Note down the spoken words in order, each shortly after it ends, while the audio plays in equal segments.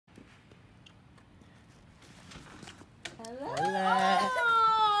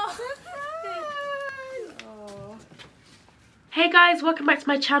Hey guys, welcome back to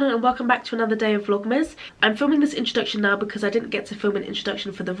my channel and welcome back to another day of Vlogmas. I'm filming this introduction now because I didn't get to film an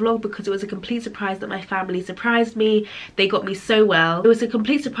introduction for the vlog because it was a complete surprise that my family surprised me. They got me so well. It was a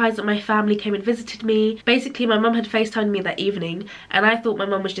complete surprise that my family came and visited me. Basically, my mum had FaceTimed me that evening and I thought my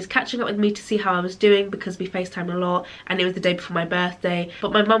mum was just catching up with me to see how I was doing because we FaceTimed a lot and it was the day before my birthday.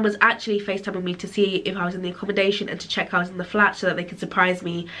 But my mum was actually FaceTiming me to see if I was in the accommodation and to check I was in the flat so that they could surprise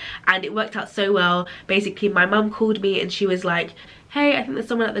me, and it worked out so well. Basically, my mum called me and she was like, hey, I think there's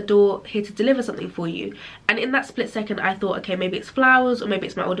someone at the door here to deliver something for you. And in that split second I thought, okay, maybe it's flowers or maybe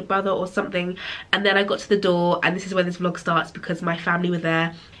it's my older brother or something. And then I got to the door and this is where this vlog starts because my family were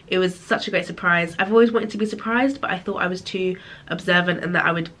there. It was such a great surprise. I've always wanted to be surprised, but I thought I was too observant and that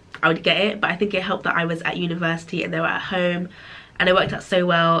I would get it. But I think it helped that I was at university and they were at home, and it worked out so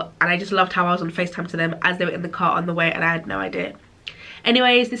well. And I just loved how I was on FaceTime to them as they were in the car on the way and I had no idea.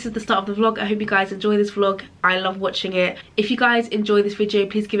 Anyways, this is the start of the vlog. I hope you guys enjoy this vlog. I love watching it. If you guys enjoy this video,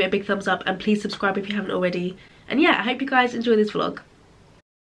 please give it a big thumbs up and please subscribe if you haven't already. And yeah, I hope you guys enjoy this vlog.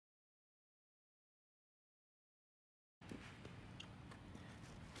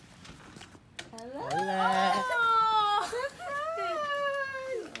 Hello.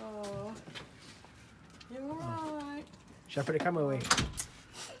 Oh. You're alright. Should I put the camera away?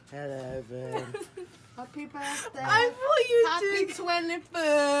 Hello, Ben. Happy birthday. I thought you were Happy doing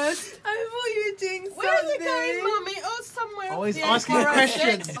 21st. I thought you were doing something. Where's it going, Mummy? Oh, somewhere. Always Yeah, asking for us.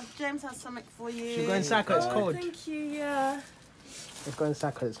 questions. James has something for you. Should we go inside because it's cold? Thank you, yeah. Let's go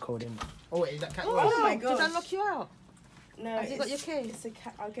inside because it's cold in. Oh, wait, is that cat Oh, yours? my Did gosh. I lock you out? No, Have you got your key? It's a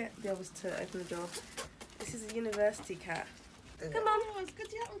cat. I'll get the others to open the door. This is a university cat. Come on. Oh, it's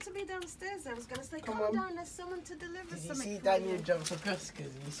good you happened to be downstairs. I was going to say, come on. down. There's someone to deliver Did you something see for Daniel you. jump across?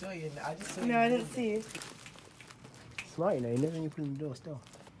 Because we saw you. I just saw you. No, I didn't see you. Smart, you know. You never knew you put in the door still.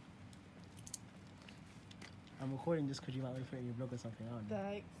 I'm recording just because you might be putting your vlog or something on.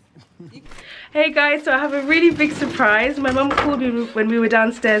 Thanks. Hey guys, so I have a really big surprise. My mum called me when we were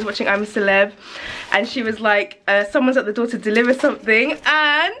downstairs watching I'm a Celeb and she was like, someone's at the door to deliver something,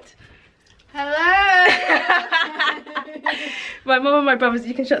 and hello. My mum and my brothers,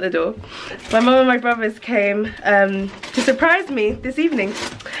 you can shut the door. My mum and my brothers came to surprise me this evening.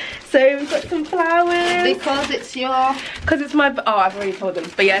 So we've got some flowers. Because it's your... Because it's my... Oh, I've already told them.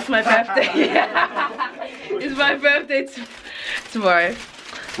 But yeah, it's my birthday. It's my birthday tomorrow.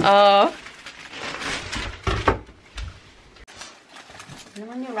 Oh.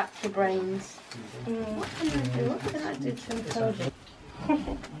 When you wrap your brains. What can I do? What can I do to encourage you?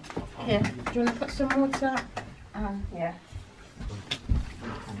 Here, do you want to put some water? Yeah.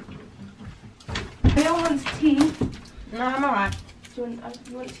 No one wants tea. No, I'm alright. Do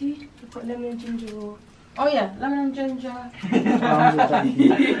you want tea? I've got lemon and ginger or... Oh yeah, lemon and ginger.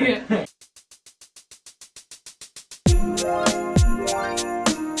 Yeah.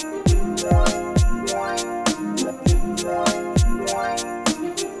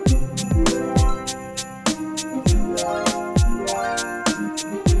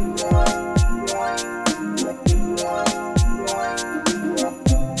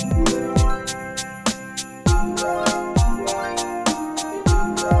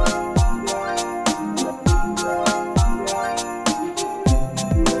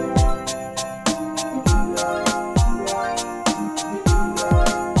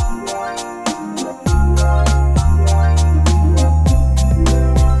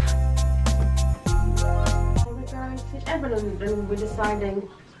 We're deciding.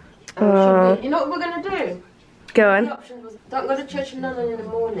 You know what we're gonna do? Go The on. option was don't go to church in the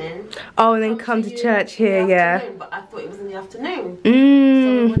morning. Oh, and then come to you church in the here, yeah. afternoon, But I thought it was in the afternoon. So we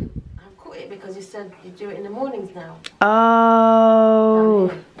wouldn't have caught it because you said you do it in the mornings now. Oh.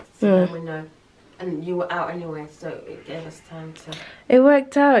 Down here. So then we know. And you were out anyway, so it gave us time to It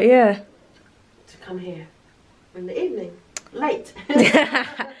worked out, yeah. come here in the evening. Late.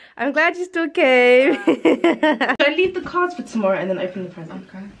 I'm glad you still came. Should I leave the cards for tomorrow and then open the present?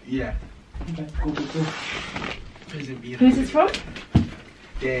 Okay. Yeah. Okay, cool. Who's this from?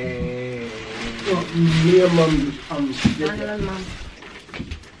 Me and Mum Daniel and Mum.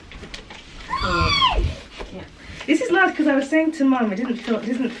 Yeah. This is nice because I was saying to Mum, it didn't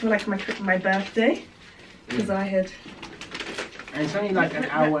feel like my birthday because I had. And it's only like an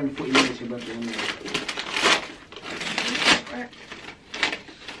hour and 40 minutes your birthday anyway.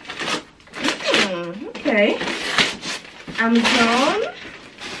 Okay. Amazon.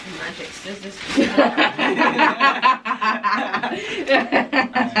 Magic scissors.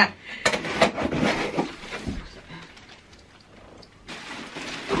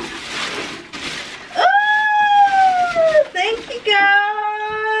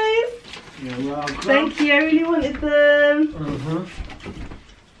 I really wanted them.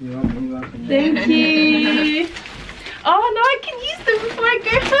 You're welcome. Thank you. Oh, now I can use them before I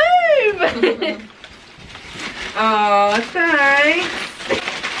go home. Oh, thanks.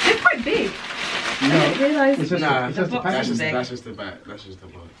 They're quite big. No, I didn't realise. it's just, Nah, it's just the box packaging. is big. That's just the back. That's just the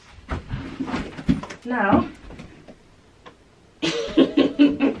box. Now.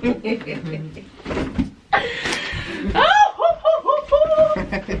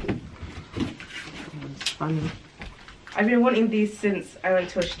 It's funny. I've been wanting these since I went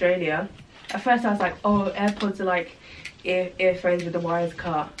to Australia. At first I was like, oh, AirPods are like earphones with the wires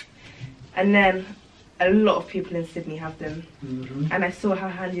cut. And then a lot of people in Sydney have them. And I saw how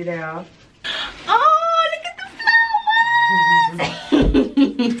handy they are. Oh, look at the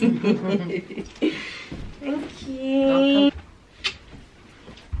flowers! Thank you.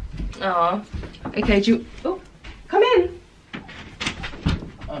 Oh, okay, do you... Oh, come in.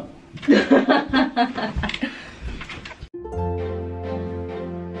 Oh.